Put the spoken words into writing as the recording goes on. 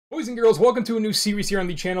Boys and girls, welcome to a new series here on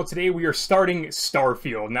the channel. Today we are starting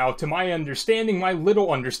Starfield. Now, to my understanding, my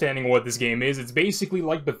little understanding of what this game is, it's basically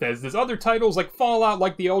like Bethesda's other titles, like Fallout,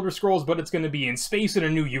 like the Elder Scrolls, but it's going to be in space in a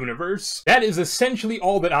new universe. That is essentially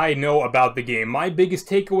all that I know about the game. My biggest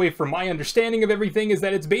takeaway from my understanding of everything is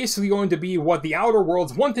that it's basically going to be what the Outer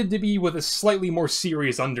Worlds wanted to be with a slightly more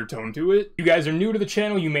serious undertone to it. If you guys are new to the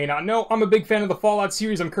channel, you may not know, I'm a big fan of the Fallout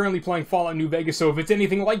series. I'm currently playing Fallout New Vegas, so if it's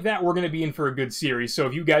anything like that, we're going to be in for a good series. So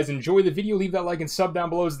if you guys enjoy the video, leave that like and sub down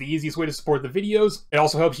below. Is the easiest way to support the videos. It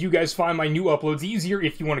also helps you guys find my new uploads easier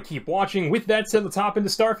if you want to keep watching. With that said, let's hop into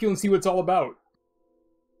Starfield and see what it's all about.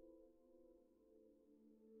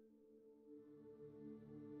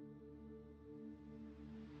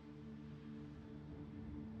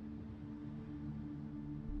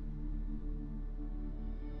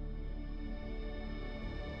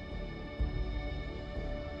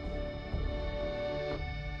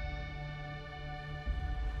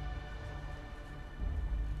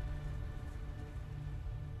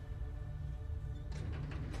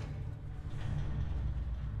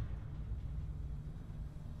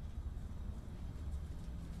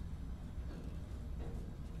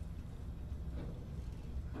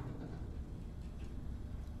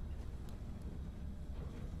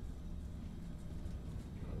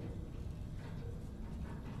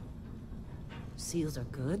 Seals are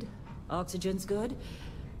good. Oxygen's good.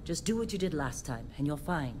 Just do what you did last time, and you're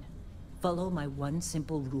fine. Follow my one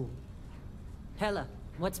simple rule. Hella,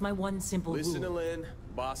 what's my one simple rule? Listen to Lynn.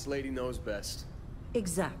 Boss lady knows best.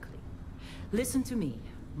 Exactly. Listen to me.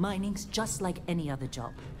 Mining's just like any other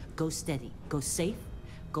job. Go steady, go safe,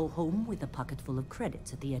 go home with a pocket full of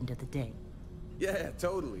credits at the end of the day. Yeah,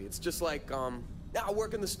 totally. It's just like, I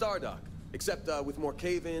work in the Stardock. Except, with more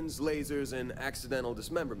cave-ins, lasers, and accidental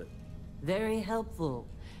dismemberment. Very helpful.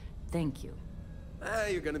 Thank you.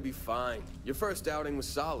 You're gonna be fine. Your first outing was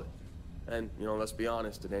solid. And, you know, let's be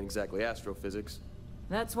honest, it ain't exactly astrophysics.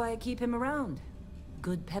 That's why I keep him around.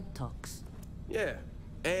 Good pep talks. Yeah,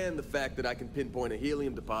 and the fact that I can pinpoint a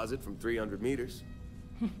helium deposit from 300 meters.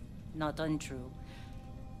 Not untrue.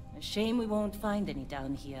 A shame we won't find any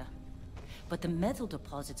down here. But the metal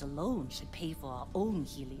deposits alone should pay for our own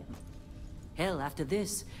helium. Hell, after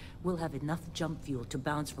this, we'll have enough jump fuel to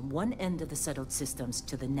bounce from one end of the settled systems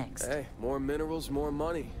to the next. Hey, more minerals, more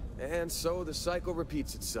money. And so the cycle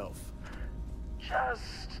repeats itself.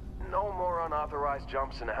 Just no more unauthorized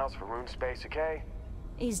jumps in the house for rune space, okay?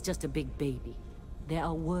 He's just a big baby. There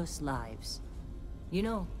are worse lives. You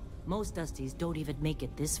know, most Dusties don't even make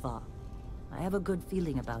it this far. I have a good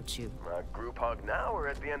feeling about you. Group hug now or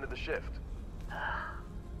at the end of the shift?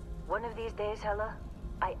 One of these days, Hella,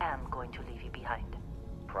 I am going to leave you behind.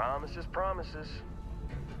 Promises, promises.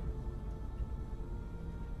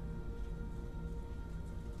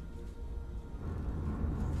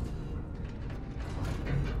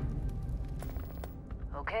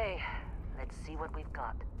 Okay, let's see what we've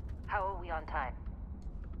got. How are we on time?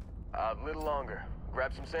 A little longer.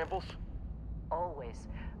 Grab some samples? Always.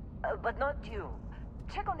 But not you.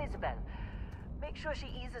 Check on Isabel. Make sure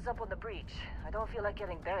she eases up on the breach. I don't feel like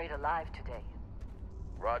getting buried alive today.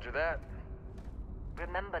 Roger that.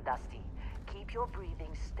 Remember, Dusty, keep your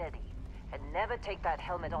breathing steady, and never take that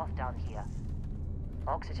helmet off down here.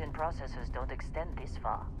 Oxygen processors don't extend this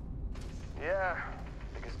far. Yeah,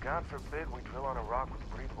 because God forbid we drill on a rock with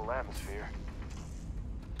a breathable atmosphere.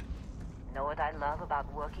 Know what I love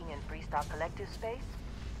about working in Freestar Collective space?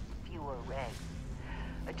 Fewer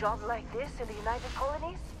regs. A job like this in the United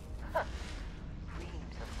Colonies? Huh.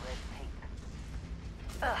 Reams of red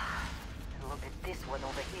tape. Ugh. Look at this one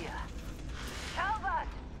over here. Calvert!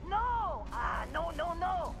 No!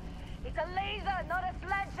 No. It's a laser, not a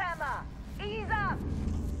sledgehammer. Ease up!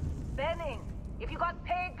 Benning, if you got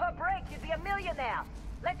paid per break, you'd be a millionaire.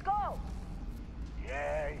 Let's go!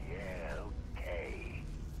 Yeah, okay.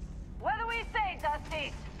 What do we say,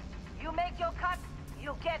 Dusty? You make your cut,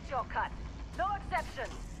 you get your cut. No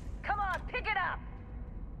exceptions. Come on, pick it up!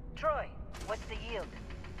 Troy, what's the yield?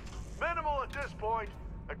 Minimal at this point.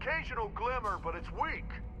 Occasional glimmer, but it's weak.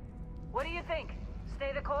 What do you think?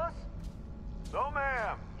 Stay the course? No,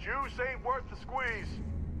 ma'am. Juice ain't worth the squeeze.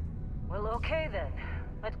 Well, okay then.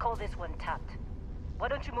 Let's call this one tapped. Why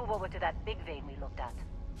don't you move over to that big vein we looked at?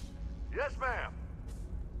 Yes, ma'am.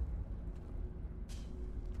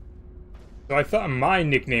 So I thought my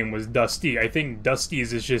nickname was Dusty. I think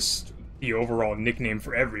Dusty's is just the overall nickname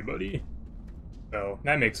for everybody. So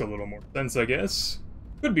that makes a little more sense, I guess.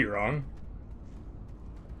 Could be wrong.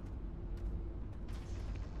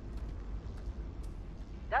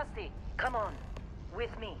 Dusty, come on.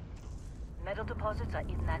 With me. Metal deposits are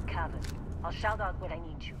in that cavern. I'll shout out when I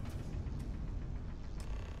need you.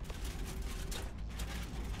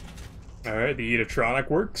 Alright, the Eatrotronic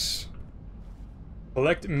works.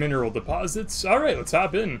 Collect mineral deposits. Alright, let's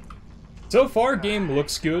hop in. So far, game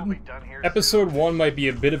looks good. Episode 1 might be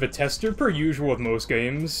a bit of a tester, per usual with most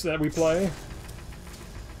games that we play.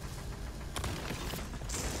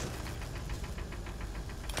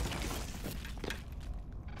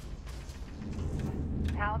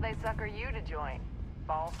 How'd they sucker you to join?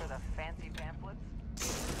 Fall for the fancy pamphlets?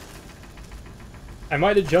 I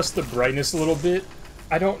might adjust the brightness a little bit.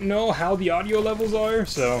 I don't know how the audio levels are,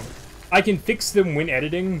 so I can fix them when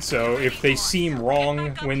editing, so if they seem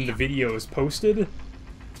wrong when the video is posted,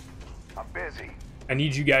 I'm busy. I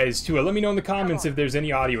need you guys to let me know in the comments if there's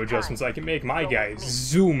any audio adjustments I can make. My guy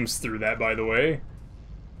zooms through that, by the way.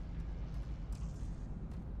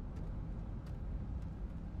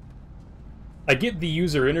 I get the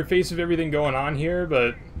user interface of everything going on here,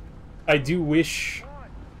 but I do wish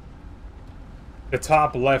the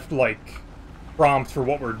top left, like, prompt for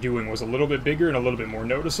what we're doing was a little bit bigger and a little bit more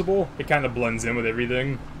noticeable. It kind of blends in with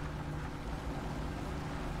everything.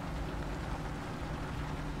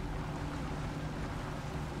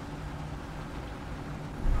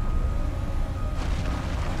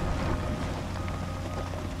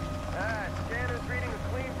 Scanner's reading a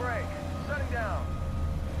clean break. Shutting down.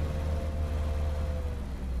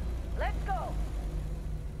 Let's go!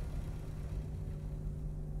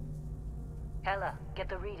 Hella, get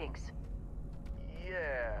the readings.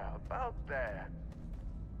 Yeah, about that.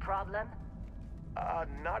 Problem?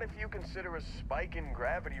 Not if you consider a spike in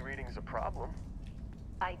gravity readings a problem.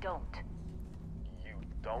 I don't. You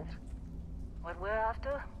don't? What we're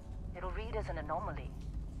after, it'll read as an anomaly.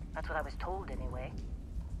 That's what I was told anyway.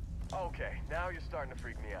 Okay, now you're starting to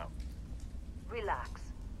freak me out. Relax.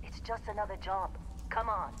 It's just another job. Come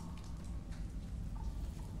on.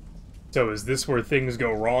 So is this where things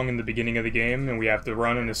go wrong in the beginning of the game and we have to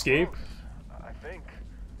run and escape? I think.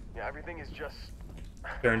 Yeah, everything is just...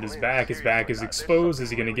 Turned his back is exposed. Is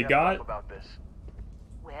he gonna get got? About this.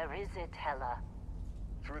 Where is it, Hella?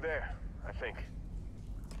 Through there, I think.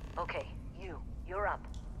 Okay, you're up.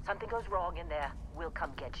 Something goes wrong in there, we'll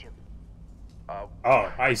come get you.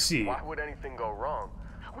 Oh, I see. Why would anything go wrong?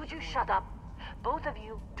 Would you shut up? Both of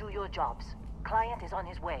you do your jobs. Client is on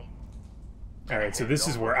his way. Alright, so this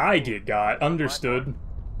is where I get got. Understood.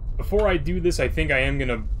 Before I do this, I think I am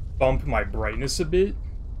gonna bump my brightness a bit.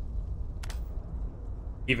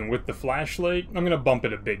 Even with the flashlight. I'm gonna bump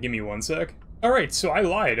it a bit. Give me one sec. Alright, so I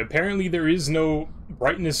lied. Apparently there is no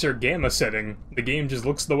brightness or gamma setting. The game just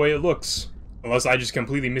looks the way it looks. Unless I just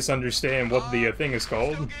completely misunderstand what the thing is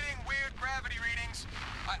called. Still getting weird gravity readings.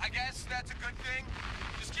 I guess that's a good thing.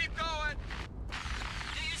 Just keep going.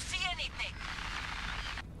 Do you see anything?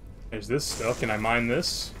 There's this stuff. Can I mine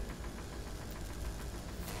this?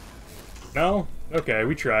 No? Okay,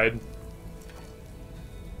 we tried.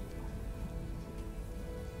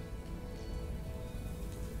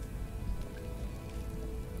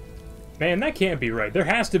 Man, that can't be right. There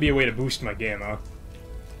has to be a way to boost my gamma.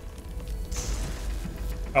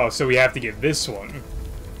 Oh, so we have to get this one.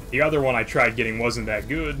 The other one I tried getting wasn't that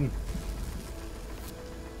good.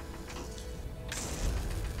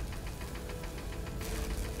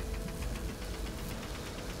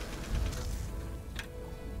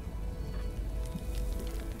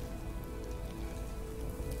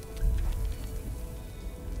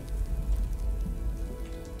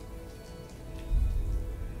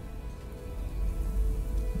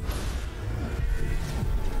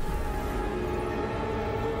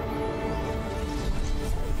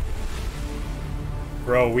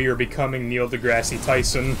 Bro, we are becoming Neil deGrasse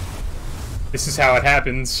Tyson. This is how it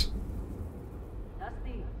happens.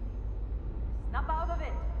 Dusty, snap out of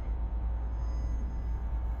it.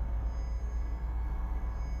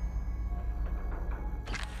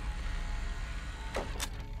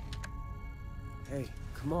 Hey,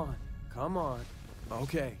 come on. Come on.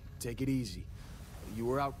 Okay, take it easy. You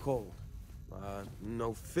were out cold.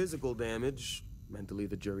 No physical damage. Mentally,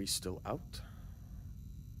 the jury's still out.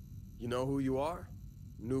 You know who you are?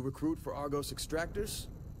 New recruit for Argos Extractors?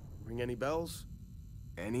 Ring any bells?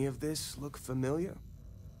 Any of this look familiar?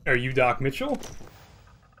 Are you Doc Mitchell?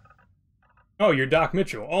 Oh, you're Doc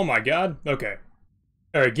Mitchell. Oh my god. Okay.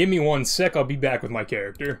 Alright, give me one sec. I'll be back with my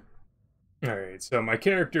character. Alright, so my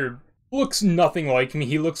character looks nothing like me.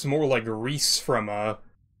 He looks more like Reese from,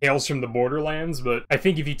 Tales from the Borderlands, but I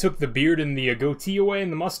think if you took the beard and the goatee away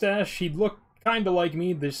and the mustache, he'd look kinda like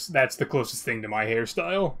me. That's the closest thing to my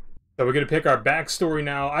hairstyle. So we're gonna pick our backstory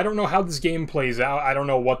now. I don't know how this game plays out. I don't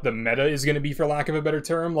know what the meta is gonna be, for lack of a better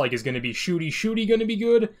term. Like, is gonna be shooty gonna be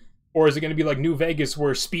good? Or is it gonna be like New Vegas,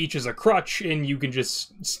 where speech is a crutch and you can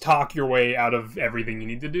just talk your way out of everything you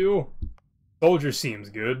need to do? Soldier seems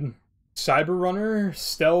good. Cyber Runner,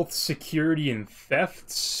 Stealth, Security, and Theft,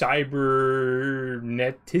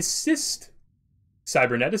 Cyberneticist?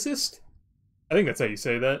 Cyberneticist? I think that's how you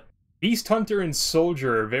say that. Beast Hunter and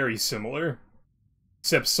Soldier are very similar,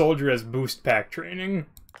 except Soldier has boost pack training.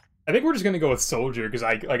 I think we're just gonna go with Soldier, because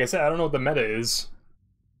like I said, I don't know what the meta is.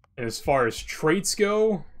 And as far as traits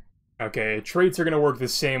go, okay, traits are gonna work the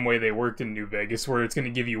same way they worked in New Vegas, where it's gonna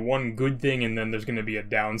give you one good thing and then there's gonna be a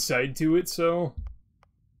downside to it, so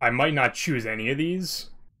I might not choose any of these.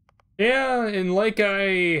 Yeah, and like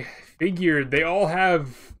I figured, they all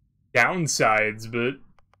have downsides, but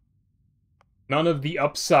none of the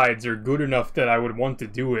upsides are good enough that I would want to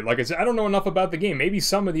do it. Like I said, I don't know enough about the game. Maybe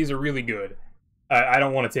some of these are really good. I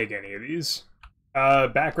don't want to take any of these.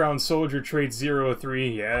 Background Soldier trait 03.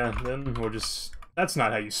 Yeah, then we'll just... That's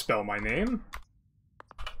not how you spell my name.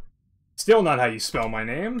 Still not how you spell my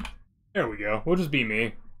name. There we go. We'll just be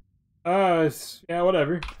me. Yeah,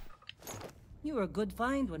 whatever. You were a good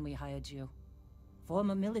find when we hired you.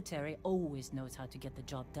 Former military always knows how to get the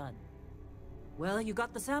job done. Well, you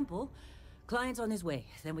got the sample. Client's on his way,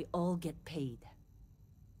 then we all get paid.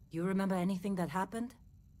 You remember anything that happened?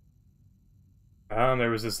 There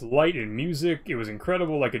was this light and music. It was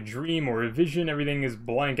incredible, like a dream or a vision. Everything is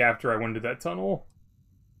blank after I went into that tunnel.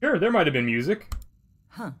 Sure, there might have been music.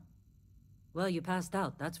 Huh. Well, you passed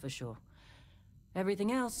out, that's for sure.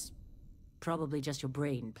 Everything else, probably just your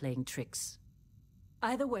brain playing tricks.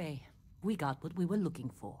 Either way, we got what we were looking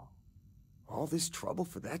for. All this trouble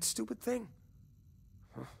for that stupid thing?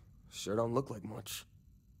 Huh. Sure don't look like much.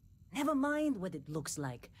 Never mind what it looks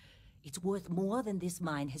like. It's worth more than this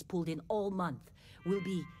mine has pulled in all month. We'll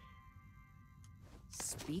be...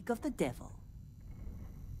 Speak of the devil.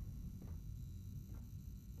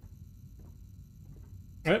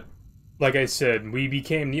 Like I said, we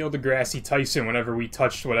became Neil deGrasse Tyson whenever we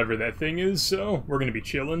touched whatever that thing is, so we're gonna be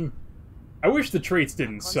chilling. I wish the traits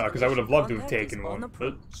didn't suck, because I would have loved to have taken one,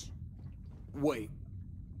 but... Wait,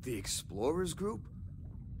 the Explorers group?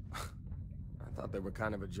 I thought they were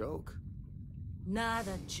kind of a joke. Not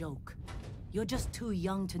a joke. You're just too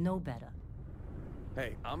young to know better.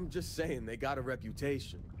 Hey, I'm just saying they got a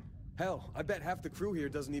reputation. Hell, I bet half the crew here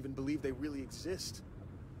doesn't even believe they really exist.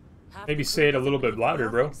 Maybe say it a little bit louder,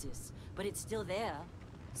 bro. Exists, but it's still there.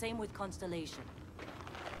 Same with Constellation.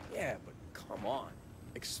 Yeah, but come on.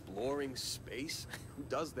 Exploring space? Who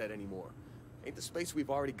does that anymore? Ain't the space we've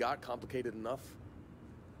already got complicated enough?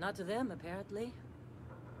 Not to them, apparently.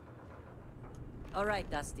 All right,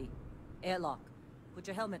 Dusty. Airlock. Put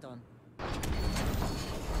your helmet on.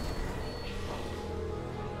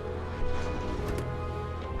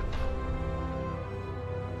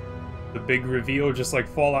 The big reveal, just like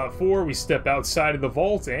Fallout 4, we step outside of the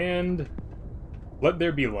vault and... let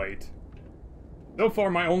there be light. So far,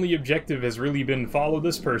 my only objective has really been follow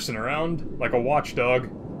this person around, like a watchdog.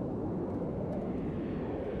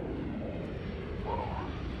 Whoa.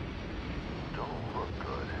 Don't look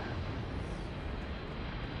good.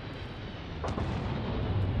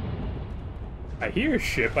 I hear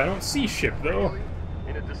ship, I don't see ship, though. Really?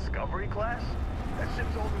 In a Discovery class? That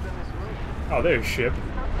ship's older than this room. Oh, there's ship.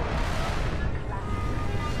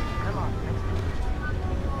 Come on, let's do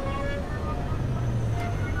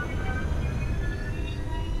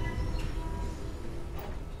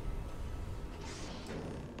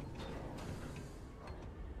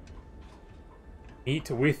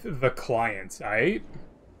Meet with the client, aight?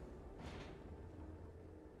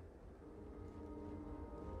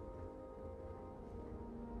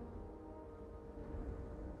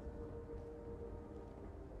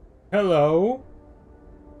 Hello?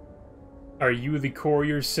 Are you the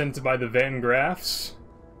courier sent by the Van Graffs?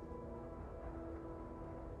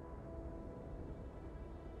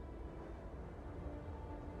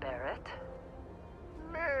 Barrett?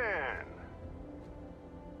 Man!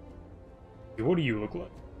 What do you look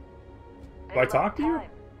like? Do I talk to you?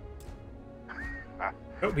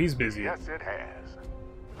 Oh, he's busy. Yes, it has.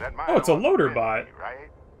 That Oh, it's a mine loader on bot. Bendy, right?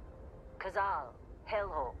 Kazal,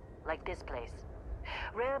 hellhole, like this place.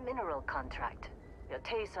 Rare mineral contract. Your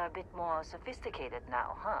tastes are a bit more sophisticated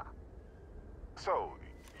now, huh? So,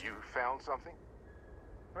 you found something?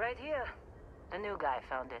 Right here. The new guy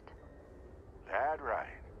found it. That right.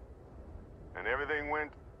 And everything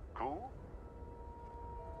went cool?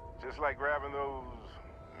 Just like grabbing those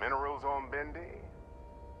minerals on Bendy?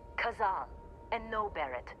 Kazal, and no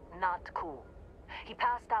Barrett, not cool. He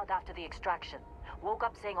passed out after the extraction. Woke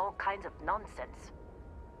up saying all kinds of nonsense.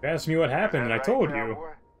 You asked me what happened, and I Is that told right, you.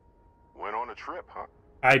 cowboy? Went on a trip, huh?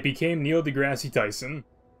 I became Neil deGrasse Tyson.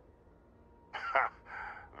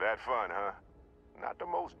 That fun, huh? Not the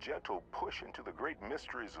most gentle push into the great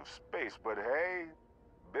mysteries of space, but hey,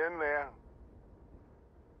 Been there.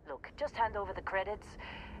 Look, just hand over the credits,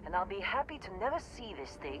 and I'll be happy to never see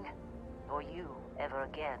this thing, or you, ever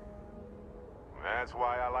again. That's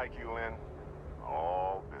why I like you, Lynn.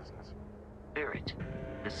 All business. Barrett,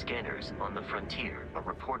 the scanners on the frontier are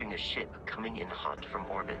reporting a ship coming in hot from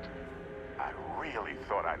orbit. I really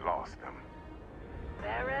thought I lost them.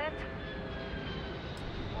 Barrett?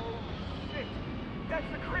 Oh, shit! That's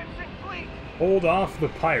the Crimson Fleet! Hold off the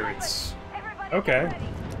pirates. Everybody Okay. get ready.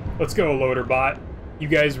 Let's go, loader bot. You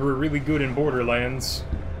guys were really good in Borderlands.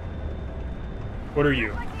 What are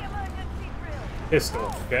you? Like the emergency drill.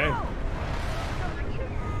 Pistol, okay.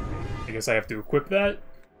 I guess I have to equip that.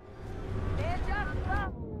 They're just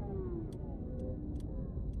up.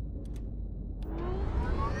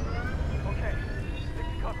 Okay, stick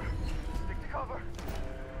to cover. Stick to cover.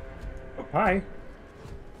 Oh, hi.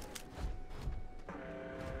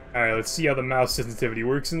 Alright, let's see how the mouse sensitivity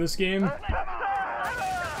works in this game. Help here.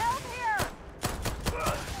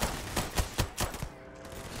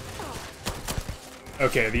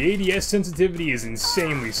 Okay, the ADS sensitivity is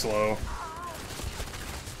insanely slow.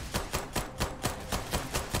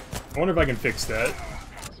 I wonder if I can fix that.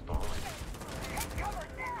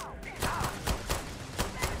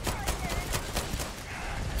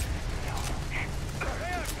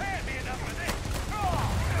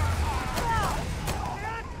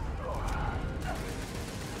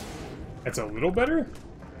 That's a little better?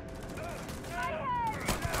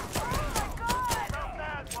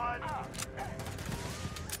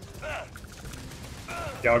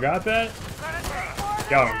 Y'all got that?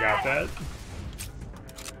 Y'all don't got that.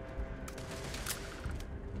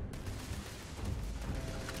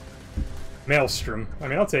 Maelstrom. I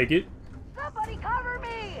mean, I'll take it. Somebody cover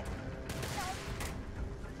me!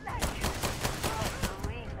 I can't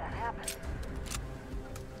believe that happened.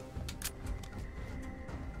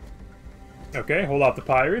 Okay, hold off the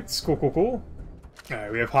pirates. Cool, cool, cool.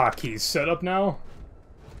 Alright, we have hotkeys set up now.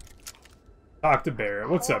 Talk to Barrett.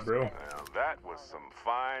 What's up, bro? Well, that was some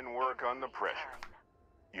fine work under pressure.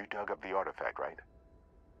 You dug up the artifact, right?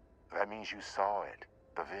 That means you saw it.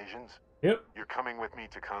 The visions? Yep. You're coming with me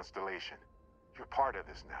to Constellation. You're part of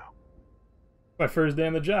this now. My first day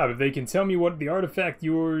on the job. If they can tell me what the artifact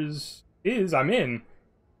yours is, I'm in.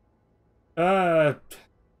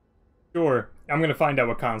 Sure. I'm gonna find out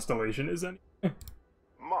what Constellation is then.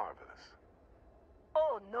 Marvelous.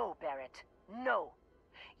 Oh no, Barrett. No.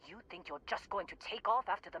 You think you're just going to take off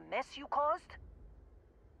after the mess you caused?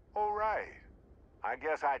 All right. I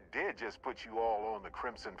guess I did just put you all on the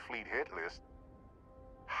Crimson Fleet hit list.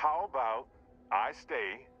 How about I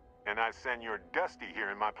stay and I send your Dusty here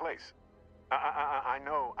in my place? I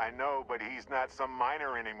know, but he's not some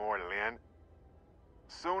miner anymore, Lynn.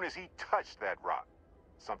 Soon as he touched that rock,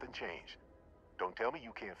 something changed. Don't tell me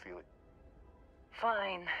you can't feel it.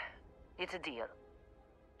 Fine. It's a deal.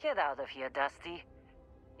 Get out of here, Dusty.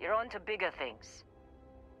 You're on to bigger things.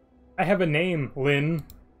 I have a name, Lynn.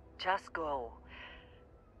 Just go.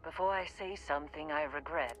 Before I say something I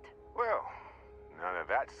regret. Well, none of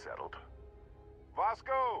that's settled.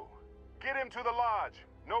 Vasco, get him to the lodge.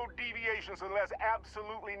 No deviations unless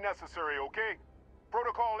absolutely necessary, okay?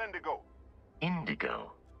 Protocol Indigo.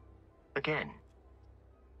 Indigo. Again.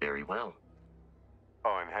 Very well.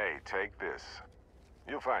 Oh, and hey, take this.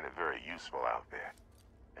 You'll find it very useful out there.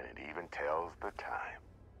 And it even tells the time.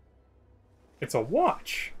 It's a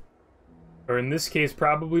watch. Or in this case,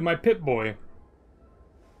 probably my Pip-Boy.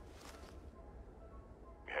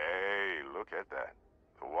 Hey, look at that.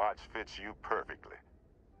 The watch fits you perfectly.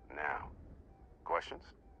 Now, questions?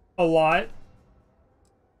 A lot.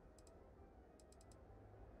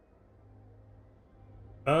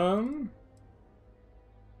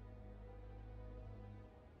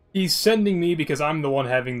 He's sending me because I'm the one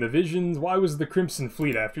having the visions. Why was the Crimson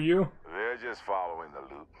Fleet after you? They're just following the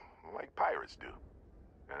loot, like pirates do.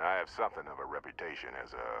 And I have something of a reputation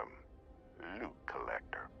as a loot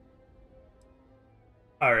collector.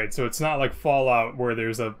 Alright, so it's not like Fallout where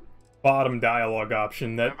there's a bottom dialogue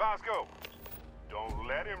option that And Vasco, don't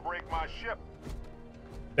let him break my ship.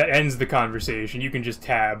 ends the conversation. You can just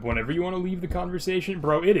tab whenever you want to leave the conversation.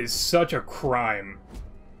 Bro, it is such a crime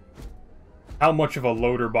how much of a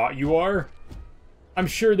loader bot you are. I'm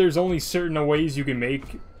sure there's only certain ways you can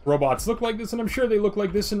make robots look like this, and I'm sure they look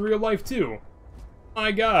like this in real life too.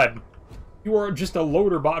 My god. You are just a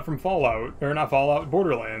loader bot from Fallout. Or not Fallout,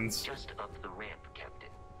 Borderlands. Just up the ramp, Captain.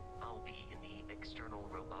 I'll be in the external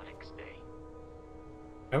robotics bay.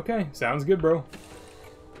 Okay, sounds good, bro.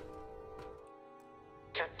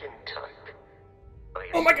 Captain Tuck.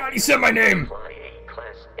 Oh my god, he said my name! Fly a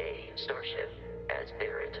Class A starship. As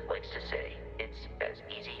Barrett likes to say, it's as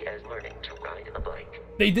easy as learning to ride a bike.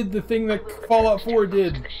 They did the thing that Fallout 4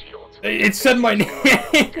 did. The shields. It said my name.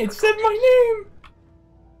 It said my name.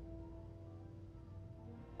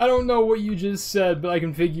 I don't know what you just said, but I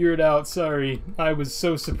can figure it out. Sorry. I was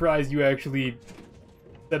so surprised you actually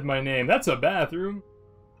said my name. That's a bathroom.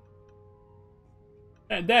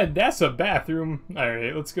 That's a bathroom.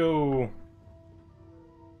 Alright, let's go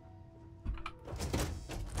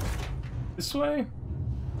this way?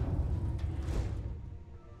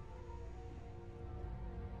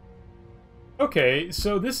 Okay,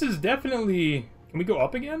 so this is definitely... Can we go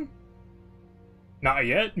up again? Not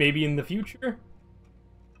yet. Maybe in the future?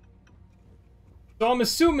 So I'm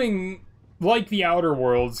assuming, like the Outer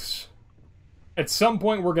Worlds, at some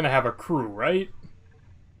point we're gonna have a crew, right?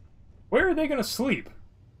 Where are they gonna sleep?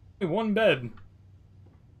 Only one bed.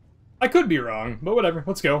 I could be wrong, but whatever.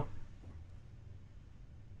 Let's go.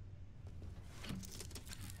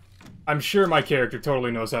 I'm sure my character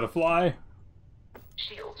totally knows how to fly.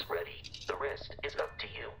 Shields ready. The rest is up to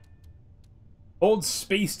you. Hold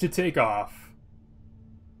space to take off.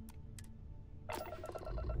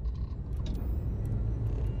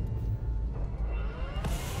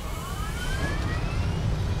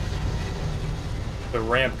 The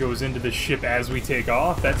ramp goes into the ship as we take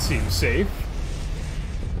off. That seems safe.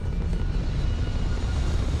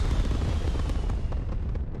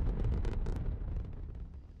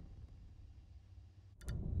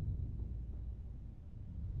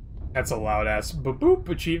 That's a loud-ass boop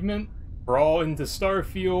achievement. We're all into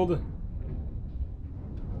Starfield.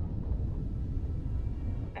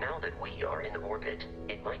 Now that we are in orbit,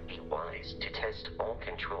 it might be wise to test all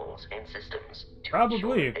controls and systems to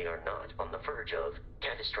Probably. ensure they are not on the verge of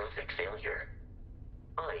catastrophic failure.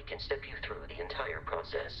 I can step you through the entire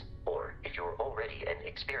process, or if you're already an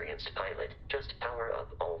experienced pilot, just power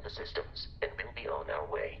up all the systems, and we'll be on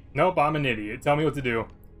our way. Nope, I'm an idiot. Tell me what to do.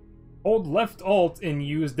 Hold left alt and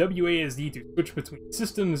use WASD to switch between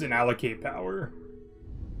systems and allocate power.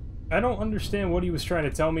 I don't understand what he was trying to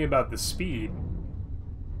tell me about the speed.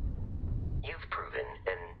 You've proven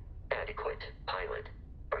an adequate pilot.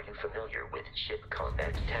 Are you familiar with ship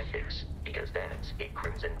combat tactics? Because that's a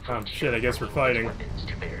Crimson Oh shit, I guess we're fighting. weapons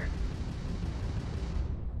to bear.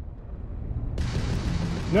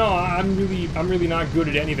 No, I'm really not good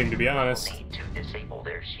at anything, to be honest. Need to disable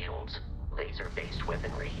their shields. Laser-based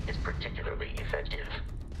weaponry is particularly effective.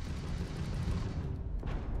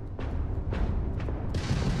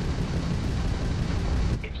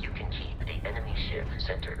 If you can keep the enemy ship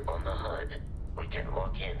centered on the HUD, we can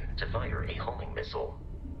lock in to fire a homing missile.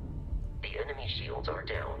 The enemy shields are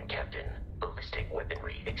down, Captain. Ballistic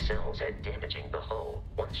weaponry excels at damaging the hull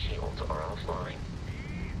once shields are offline.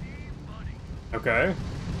 Okay.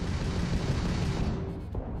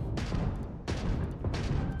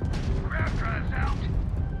 Craft drives out.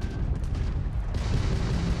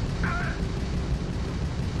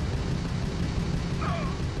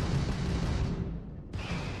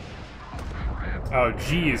 Oh,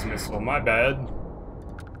 geez, missile. My bad.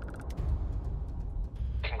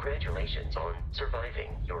 Congratulations on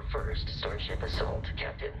surviving your first Starship assault,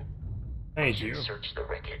 Captain. Thank you. Search the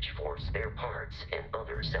wreckage for spare parts and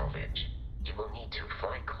other salvage. You will need to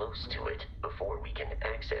fly close to it before we can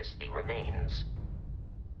access the remains.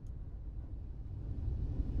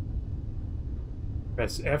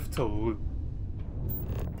 Press F to loot.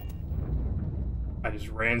 I just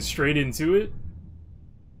ran straight into it.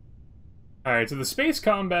 Alright, so the space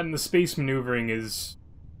combat and the space maneuvering is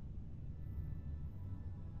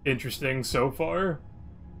interesting so far.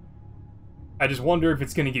 I just wonder if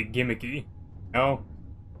it's gonna get gimmicky. No?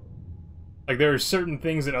 Like, there are certain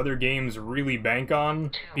things that other games really bank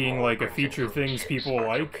on, being like a feature things people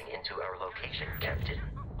like. Into our location, Captain.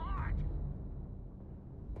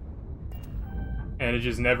 And it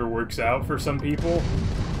just never works out for some people.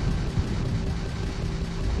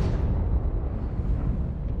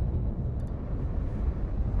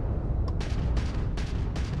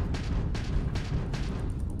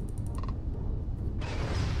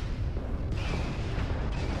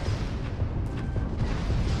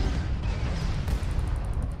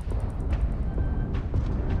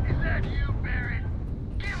 Is that you, Barrett?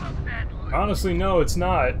 Give up that loot. Honestly, no, it's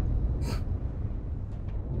not.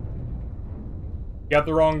 Got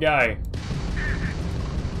the wrong guy.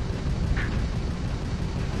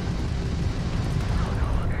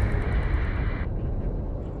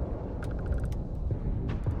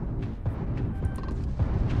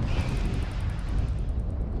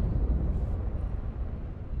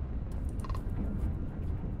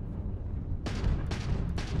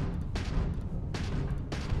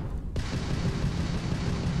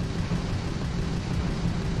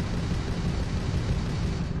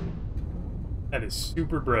 That is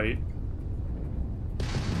super bright.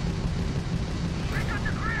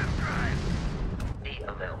 The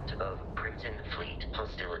amount of Crimson Fleet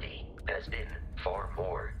hostility has been far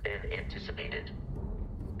more than anticipated.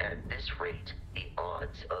 At this rate, the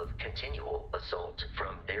odds of continual assault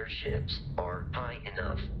from their ships are high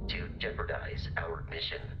enough to jeopardize our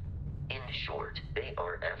mission. In short, they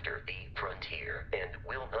are after the frontier and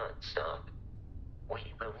will not stop.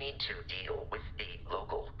 We will need to deal with the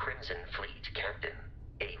local Crimson Fleet captain.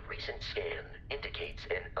 A recent scan indicates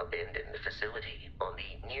an abandoned facility on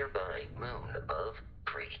the nearby moon of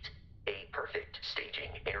Crete, a perfect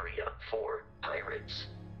staging area for pirates.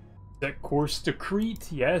 Set course to Crete,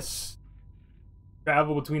 yes.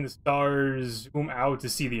 Travel between the stars, zoom out to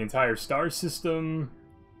see the entire star system.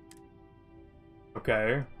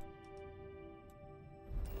 Okay.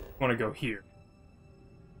 Want to go here.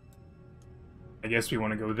 I guess we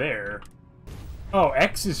want to go there. Oh,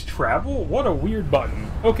 X is travel? What a weird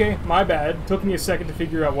button. Okay, my bad. Took me a second to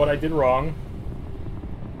figure out what I did wrong.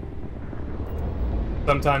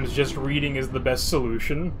 Sometimes just reading is the best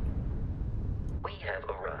solution. We have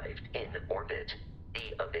arrived in orbit.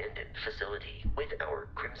 The abandoned facility with our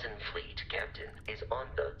Crimson Fleet captain is on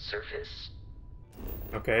the surface.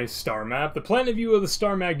 Okay, star map. The planet view of the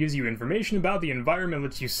star map gives you information about the environment,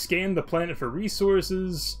 lets you scan the planet for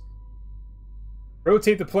resources.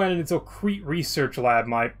 Rotate the planet until Crete Research Lab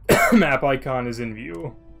map icon is in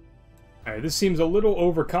view. Alright, this seems a little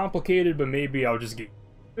overcomplicated, but maybe I'll just get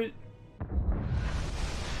it.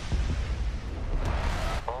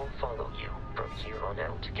 I'll follow you from here on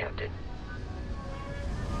out, Captain.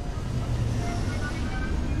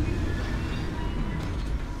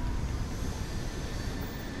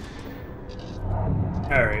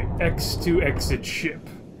 Alright, X to exit ship.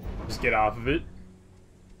 Just get off of it.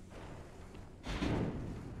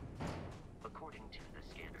 According to the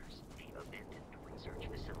scanners, the abandoned research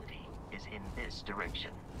facility is in this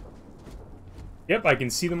direction. Yep, I can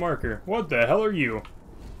see the marker. What the hell are you?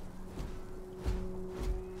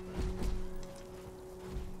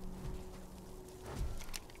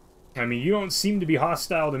 I mean, you don't seem to be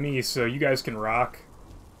hostile to me, so you guys can rock.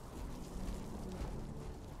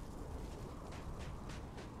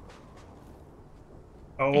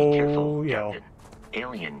 Be careful, Oh, yeah. Captain.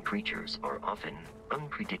 Alien creatures are often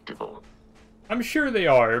unpredictable. I'm sure they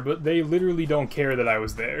are, but they literally don't care that I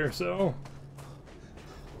was there, so...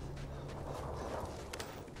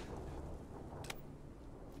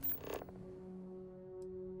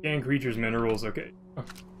 Scan creatures, minerals, okay.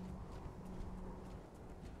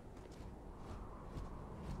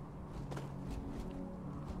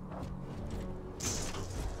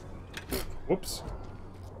 Whoops.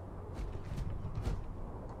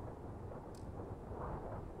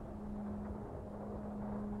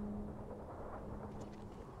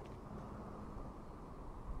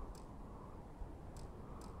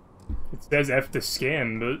 It says F to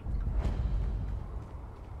scan, but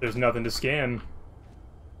there's nothing to scan.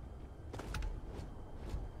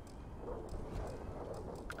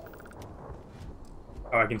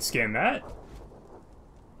 Oh, I can scan that?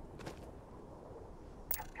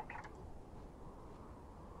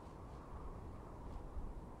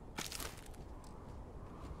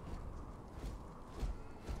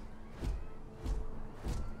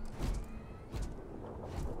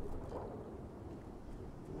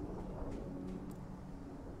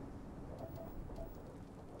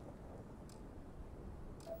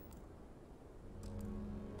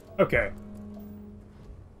 Okay.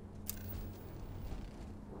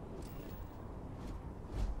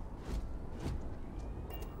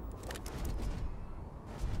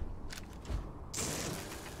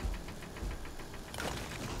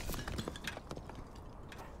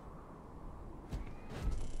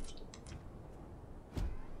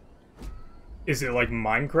 Is it like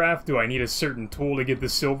Minecraft? Do I need a certain tool to get the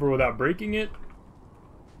silver without breaking it?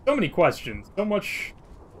 So many questions. So much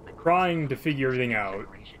trying to figure everything out.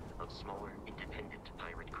 Of smaller independent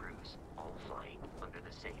pirate crews, all flying under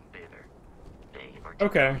the same banner. They are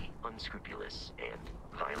typically unscrupulous and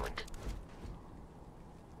violent.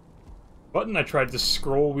 Button, I tried to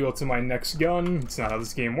scroll wheel to my next gun. It's not how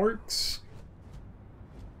this game works.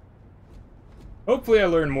 Hopefully I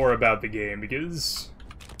learn more about the game, because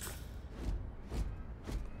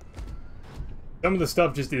some of the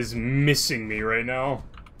stuff just is missing me right now.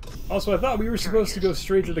 Also, I thought we were supposed to go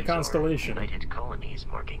straight to the Constellation. United Colonies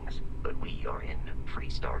markings, but we are in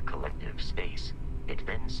Freestar Collective space. It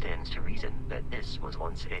then stands to reason that this was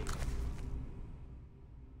once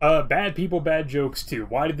a... Bad people, bad jokes too.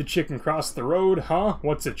 Why did the chicken cross the road? Huh?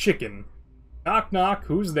 What's a chicken? Knock knock,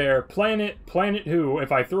 who's there? Planet, planet who?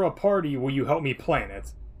 If I throw a party, will you help me plan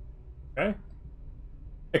it? Okay.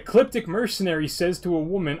 Ecliptic mercenary says to a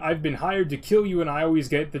woman, "I've been hired to kill you and I always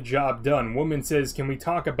get the job done." Woman says, "Can we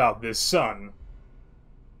talk about this, son?"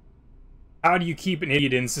 How do you keep an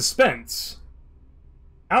idiot in suspense?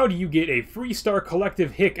 How do you get a Freestar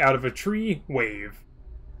Collective hick out of a tree? Wave.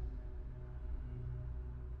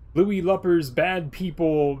 Louis Lupper's Bad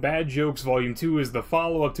People, Bad Jokes Volume 2 is the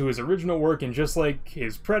follow-up to his original work, and just like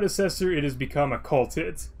his predecessor, it has become a cult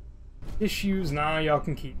hit. Tissues, nah, y'all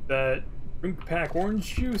can keep that. Drink pack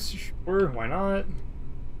orange juice? Sure, why not?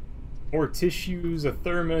 More tissues, a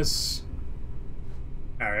thermos.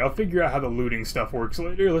 Alright, I'll figure out how the looting stuff works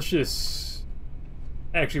later. Let's just...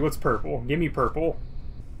 Actually, what's purple? Give me purple.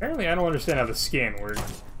 Apparently I don't understand how the scan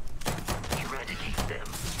works. Eradicate them.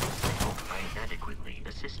 I hope I adequately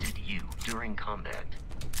assisted you during combat.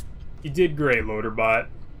 You did great, Loaderbot.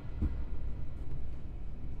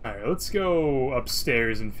 Alright, let's go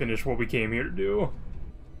upstairs and finish what we came here to do.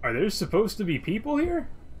 Are there supposed to be people here?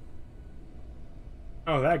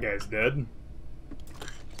 Oh, that guy's dead.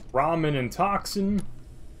 Ramen and toxin.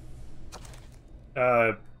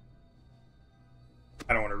 I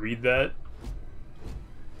don't want to read that.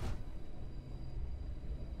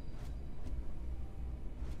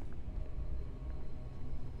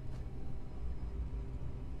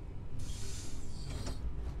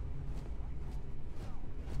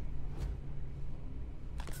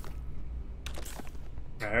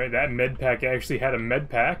 Alright, that med pack actually had a med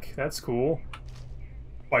pack. That's cool.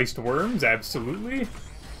 Spiced worms, absolutely.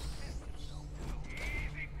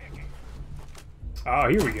 Oh,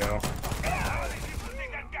 here we go.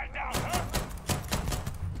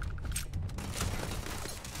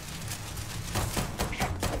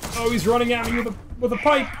 Oh, he's running at me with a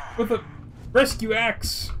pipe, with a rescue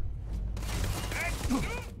axe.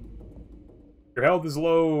 Your health is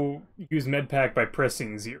low. Use med pack by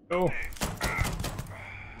pressing 0.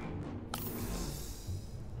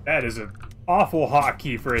 That is an awful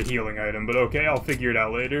hotkey for a healing item, but okay, I'll figure it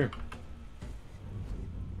out later.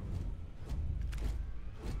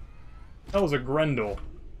 That was a Grendel.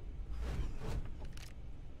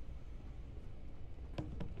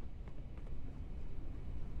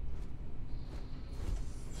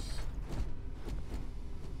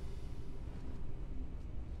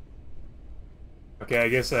 Okay, I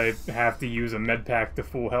guess I have to use a med pack to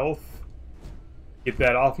full health. Get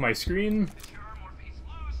that off my screen.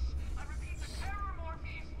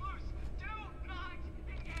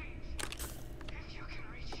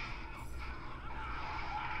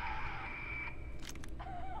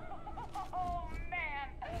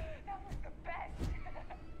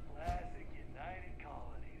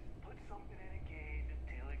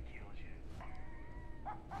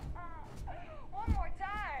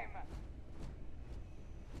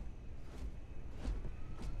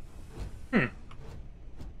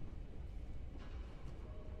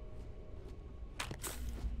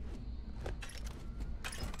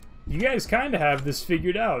 You guys kind of have this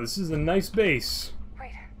figured out. This is a nice base.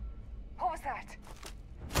 Wait, what was that?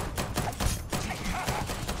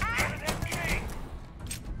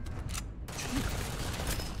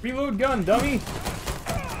 Reload gun, dummy!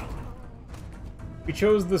 We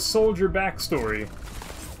chose the soldier backstory.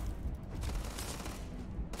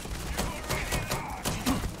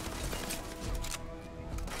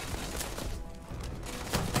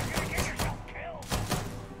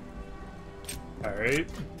 Alright.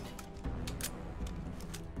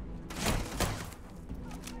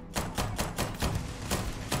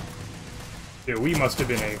 Dude, we must have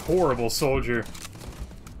been a horrible soldier.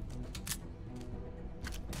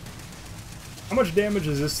 How much damage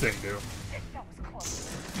does this thing do?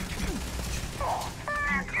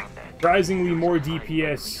 Surprisingly more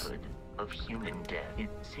DPS. Of human death, it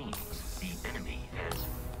seems the enemy has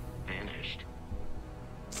vanished.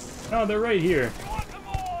 Oh, they're right here.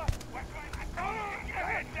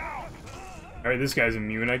 Alright, this guy's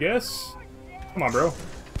immune, I guess. Come on, bro.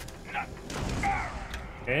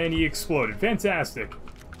 And he exploded. Fantastic.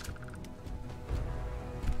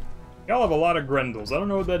 Y'all have a lot of Grendels. I don't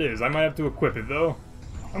know what that is. I might have to equip it, though.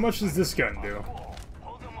 How much does this gun do?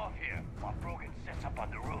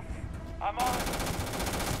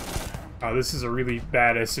 Oh, this is a really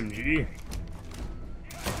bad SMG.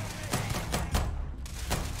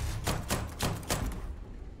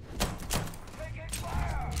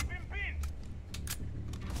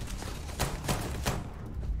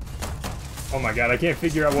 Oh my god, I can't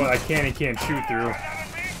figure out what I can and can't shoot through.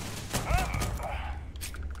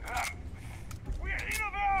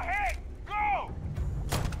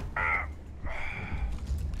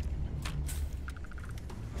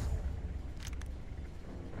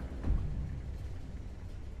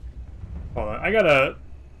 Hold on, I gotta...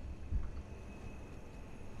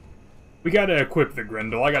 We gotta equip the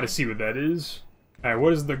Grendel. I gotta see what that is. Alright,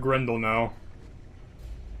 what does the Grendel know?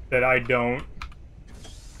 That I don't.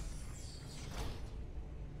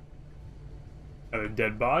 Another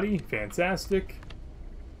dead body. Fantastic.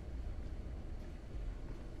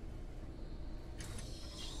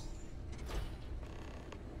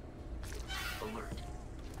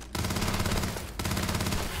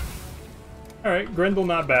 Alright, Grendel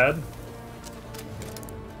not bad.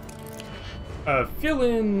 Fill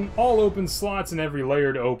in all open slots in every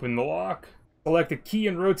layer to open the lock. Select a key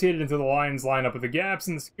and rotate it until the lines line up with the gaps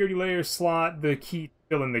in the security layer. Slot the key to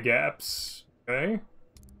fill in the gaps. Okay.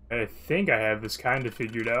 I think I have this kind of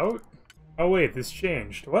figured out. Oh wait, this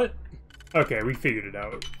changed. What? Okay, we figured it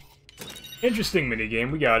out. Interesting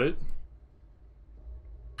minigame, we got it.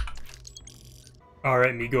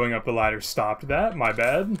 Alright, me going up the ladder stopped that, my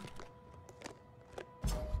bad.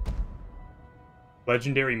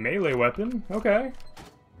 Legendary melee weapon, okay.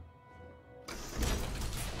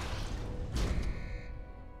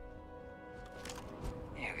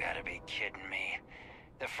 You gotta be kidding me.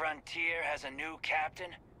 The Frontier has a new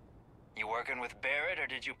captain? You working with Barrett, or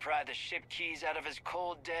did you pry the ship keys out of his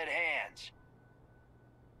cold, dead hands?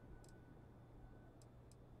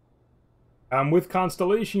 I'm with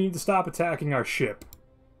Constellation, you need to stop attacking our ship.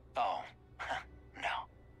 Oh, no.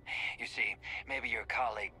 You see, maybe your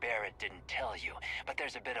colleague Barrett didn't tell you, but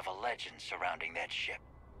there's a bit of a legend surrounding that ship.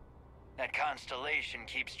 That Constellation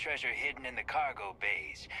keeps treasure hidden in the cargo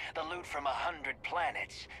bays, the loot from 100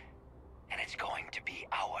 planets, and it's going to be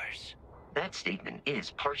ours. That statement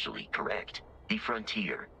is partially correct. The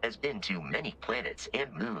Frontier has been to many planets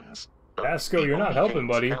and moons. But Vasco, you're not helping,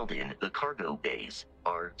 buddy. Held in the cargo bays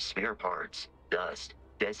are spare parts, dust,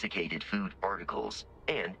 desiccated food particles,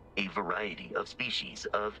 and a variety of species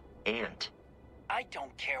of ant. I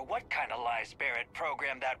don't care what kind of lies Barrett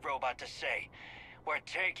programmed that robot to say. We're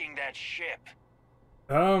taking that ship.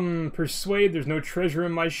 Persuade, there's no treasure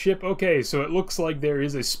in my ship. Okay, so it looks like there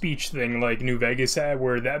is a speech thing like New Vegas had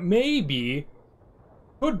where that maybe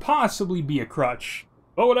could possibly be a crutch.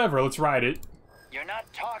 But whatever, let's ride it. You're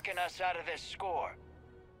not talking us out of this score.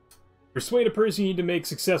 Persuade a person, you need to make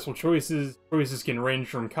successful choices. Choices can range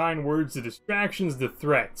from kind words to distractions to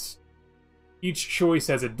threats. Each choice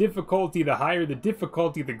has a difficulty. The higher the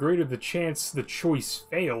difficulty, the greater the chance the choice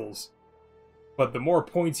fails. But the more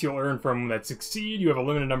points you'll earn from that succeed, you have a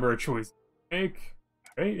limited number of choices to make.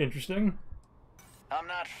 Alright, interesting. I'm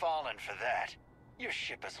not falling for that. Your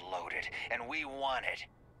ship is loaded, and we want it.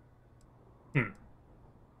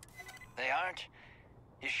 They aren't?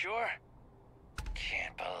 You sure?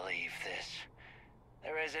 Can't believe this.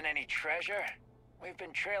 There isn't any treasure? We've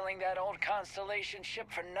been trailing that old Constellation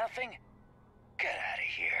ship for nothing? Get out of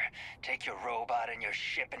here. Take your robot and your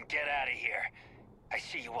ship and get out of here. I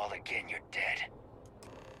see you all again, you're dead.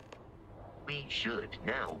 We should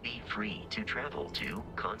now be free to travel to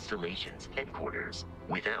Constellation's headquarters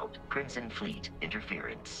without Crimson Fleet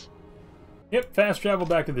interference. Yep, fast travel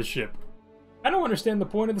back to the ship. I don't understand the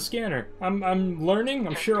point of the scanner. I'm learning.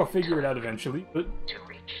 I'm sure I'll figure it out eventually, but... To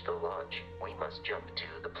reach the lodge, we must jump to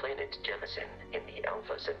the planet Jemison in the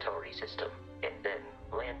Alpha Centauri system, and then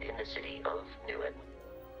land in the city of Newark.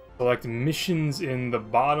 Select missions in the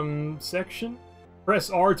bottom section.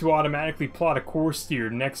 Press R to automatically plot a course to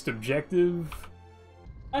your next objective.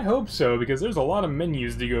 I hope so, because there's a lot of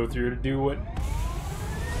menus to go through to do what...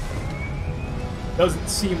 Doesn't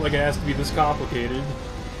seem like it has to be this complicated.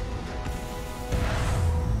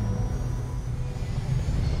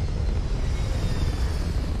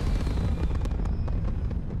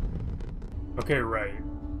 Okay, right.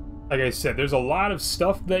 Like I said, there's a lot of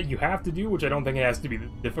stuff that you have to do, which I don't think it has to be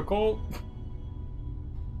difficult.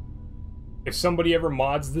 If somebody ever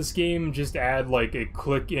mods this game, just add, like, a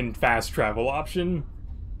click in fast travel option.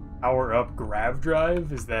 Power up grav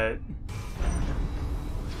drive, is that...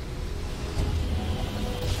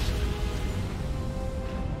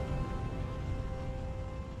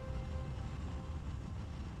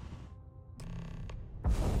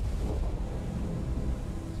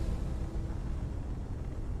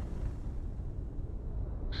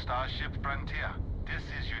 Starship Frontier, this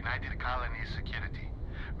is United Colonies Security.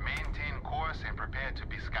 Maintain course and prepare to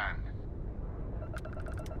be scanned.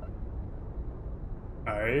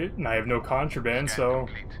 Alright, and I have no contraband, Scan so...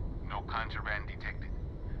 complete. No contraband detected.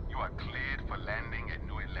 You are cleared for landing at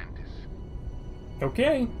New Atlantis.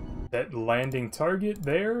 Okay. Set landing target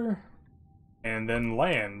there. And then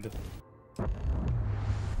land.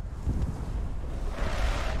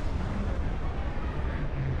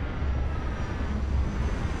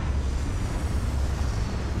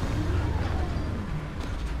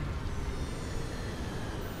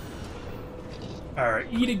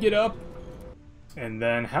 Alright, E to get up, And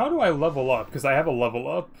then, how do I level up? Because I have a level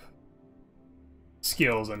up.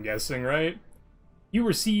 Skills, I'm guessing, right? You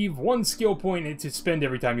receive 1 skill point to spend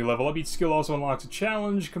every time you level up. Each skill also unlocks a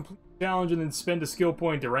challenge. Complete the challenge and then spend a skill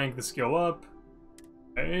point to rank the skill up.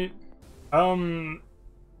 Alright. Alright,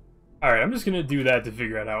 I'm just gonna do that to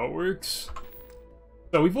figure out how it works.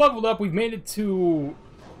 So we've leveled up, we've made it to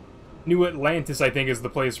New Atlantis, I think is the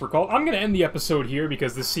place we're called. I'm gonna end the episode here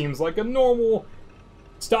because this seems like a normal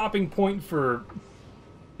stopping point for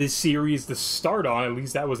this series to start on. At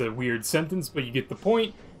least that was a weird sentence, but you get the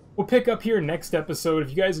point. We'll pick up here next episode. If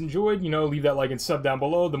you guys enjoyed, you know, leave that like and sub down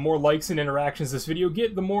below. The more likes and interactions this video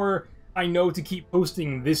get, the more I know to keep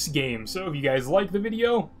posting this game. So if you guys like the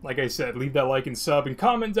video, like I said, leave that like and sub and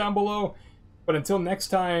comment down below. But until next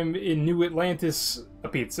time, in New Atlantis, a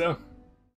pizza.